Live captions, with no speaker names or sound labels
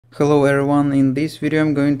Hello everyone, in this video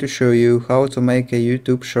I'm going to show you how to make a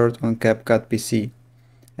YouTube short on CapCut PC.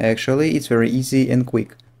 Actually, it's very easy and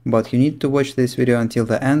quick, but you need to watch this video until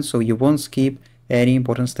the end so you won't skip any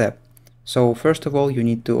important step. So first of all, you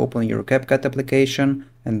need to open your CapCut application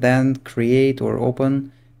and then create or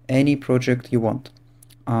open any project you want.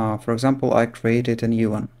 For example, I created a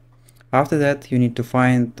new one. After that, you need to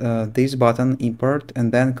find this button, import,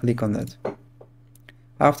 and then click on it.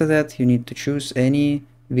 After that, you need to choose any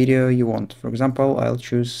video you want. For example, I'll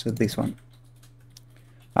choose this one.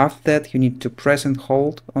 After that, you need to press and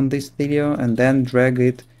hold on this video and then drag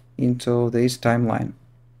it into this timeline.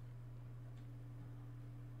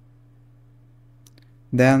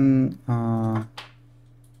 Then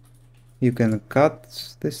you can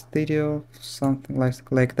cut this video, something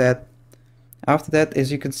like that. After that, as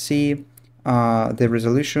you can see, the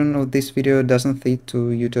resolution of this video doesn't fit to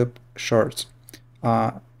YouTube Shorts.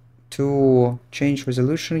 To change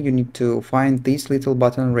resolution, you need to find this little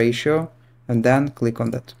button ratio and then click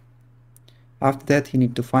on that. After that, you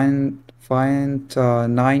need to find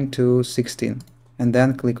 9 to 16 and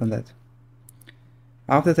then click on that.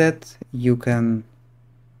 After that, you can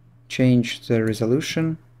change the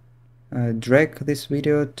resolution, drag this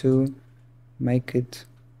video to make it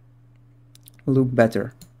look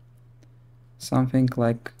better, something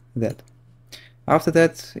like that. After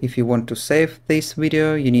that, if you want to save this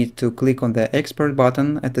video, you need to click on the export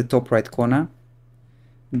button at the top right corner.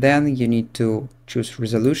 Then you need to choose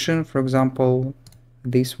resolution, for example,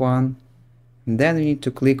 this one. And then you need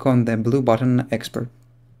to click on the blue button, export.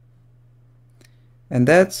 And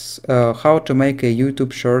that's how to make a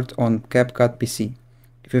YouTube short on CapCut PC.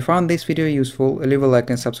 If you found this video useful, leave a like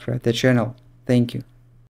and subscribe to the channel. Thank you.